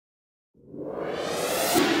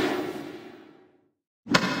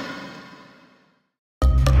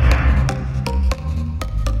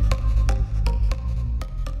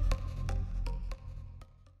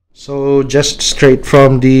So just straight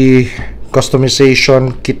from the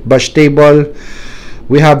customization Kitbash table,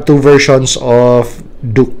 we have two versions of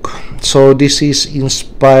Duke. So this is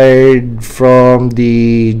inspired from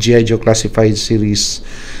the G.I. Joe Classified series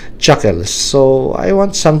Chuckles. So I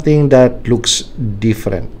want something that looks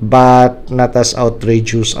different but not as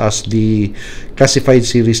outrageous as the Classified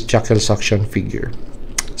series Chuckles action figure.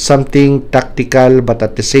 Something tactical but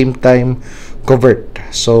at the same time covert.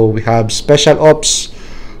 So we have Special Ops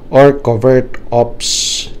or Covert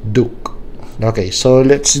Ops Duke. Okay, so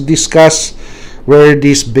let's discuss where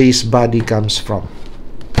this base body comes from.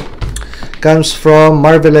 Comes from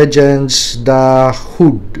Marvel Legends, the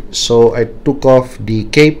hood. So I took off the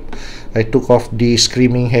cape, I took off the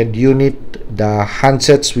Screaming Head unit, the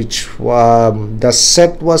handsets, which the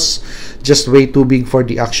set was just way too big for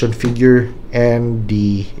the action figure, and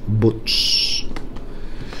the boots.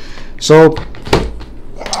 So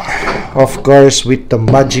of course, with the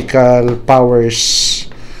magical powers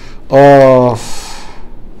of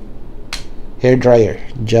hair dryer,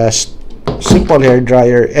 just simple hair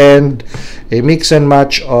dryer and a mix and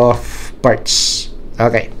match of parts.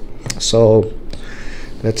 Okay, so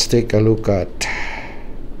let's take a look at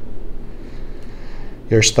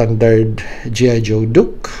your standard G.I. Joe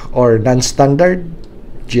Duke or non-standard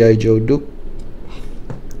G.I. Joe Duke,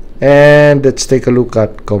 and let's take a look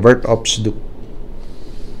at Covert Ops Duke.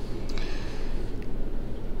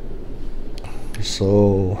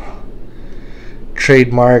 So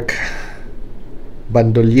trademark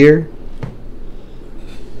bandolier,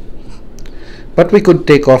 but we could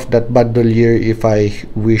take off that bandolier if I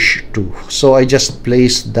wish to. So I just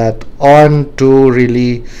placed that on to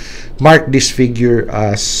really mark this figure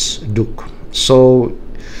as Duke. So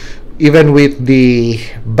even with the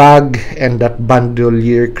bag and that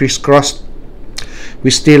bandolier crisscrossed, we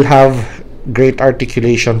still have great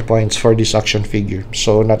articulation points for this action figure,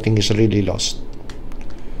 so nothing is really lost.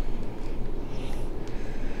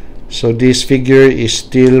 So this figure is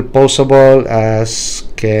still poseable as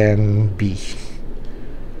can be.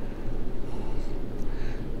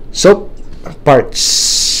 So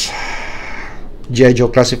parts: G.I. Joe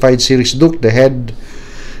Classified series Duke, the head.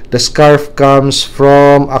 The scarf comes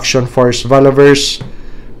from Action Force Valaverse,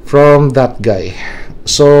 from that guy.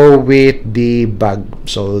 So with the bag,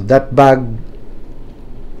 so that bag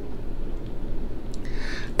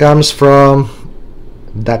comes from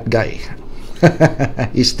that guy.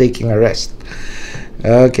 He's taking a rest.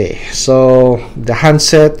 Okay, so the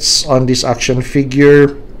handsets on this action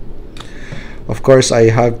figure, of course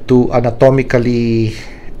I have to anatomically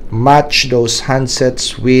match those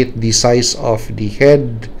handsets with the size of the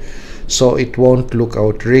head so it won't look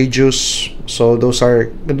outrageous. So this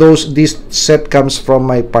set comes from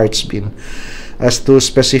my parts bin. As to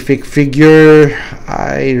specific figure,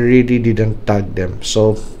 I really didn't tag them,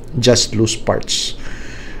 so just loose parts.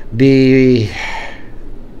 The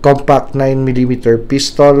compact 9mm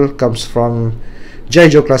pistol comes from G.I.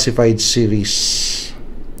 Joe Classified series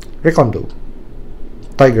Recondo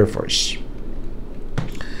Tiger Force,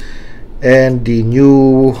 and the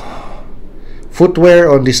new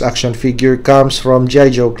footwear on this action figure comes from G.I.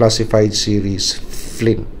 Joe Classified series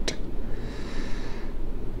Flint.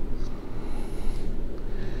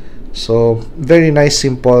 So very nice,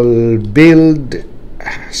 simple build,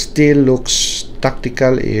 still looks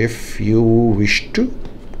tactical if you wish to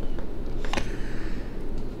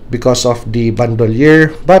because of the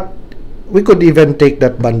bandolier, but we could even take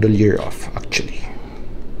that bandolier off actually.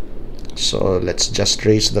 So let's just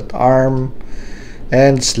raise that arm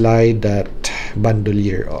and slide that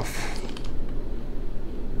bandolier off.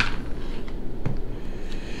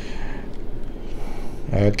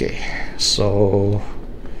 Okay, so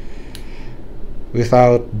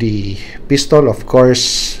without the pistol, of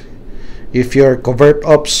course, if you're Covert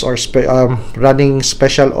Ops or running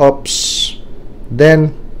Special Ops,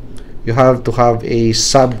 then you have to have a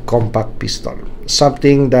subcompact pistol,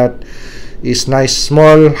 something that is nice,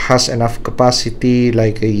 small, has enough capacity,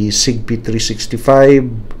 like a Sig P365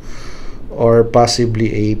 or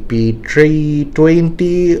possibly a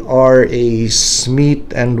P320 or a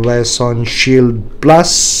Smith & Wesson Shield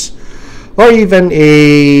Plus, or even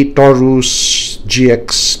a Taurus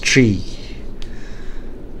GX3.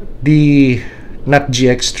 Not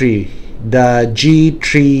GX3, the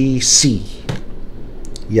G3C,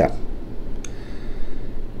 yeah,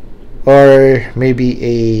 or maybe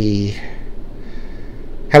a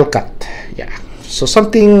Hellcat, yeah. So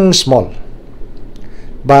something small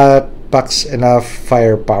but packs enough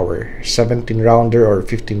firepower, 17 rounder or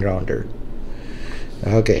 15 rounder.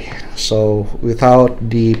 Okay, so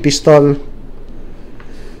without the pistol,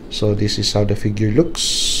 so this is how the figure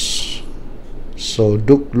looks. So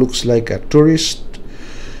Duke looks like a tourist,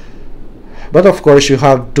 but of course you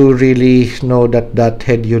have to really know that that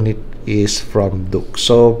head unit is from Duke.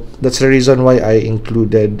 So that's the reason why I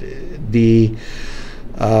included the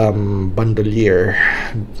bandolier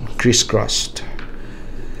crisscrossed.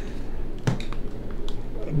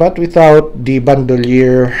 But without the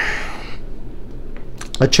bandolier,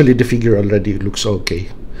 actually the figure already looks okay.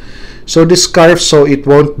 So this scarf, so it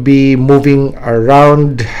won't be moving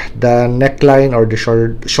around the neckline or the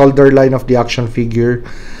shoulder line of the action figure.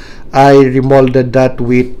 I remolded that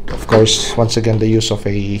with, of course, once again the use of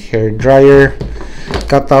a hair dryer.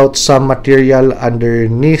 Cut out some material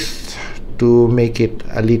underneath to make it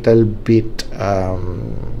a little bit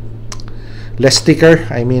less thicker,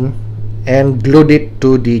 I mean, and glued it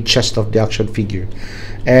to the chest of the action figure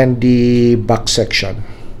and the back section.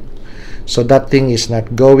 So that thing is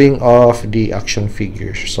not going off the action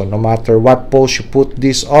figure. So no matter what pose you put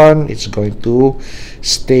this on, it's going to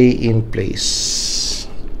stay in place.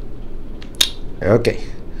 Okay,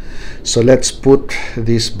 so let's put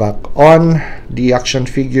this back on the action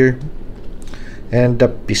figure and the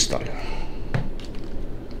pistol.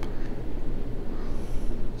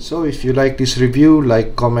 So if you like this review,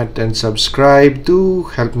 like, comment, and subscribe to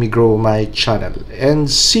help me grow my channel. And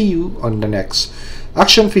see you on the next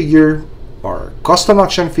action figure or custom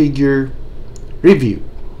action figure review.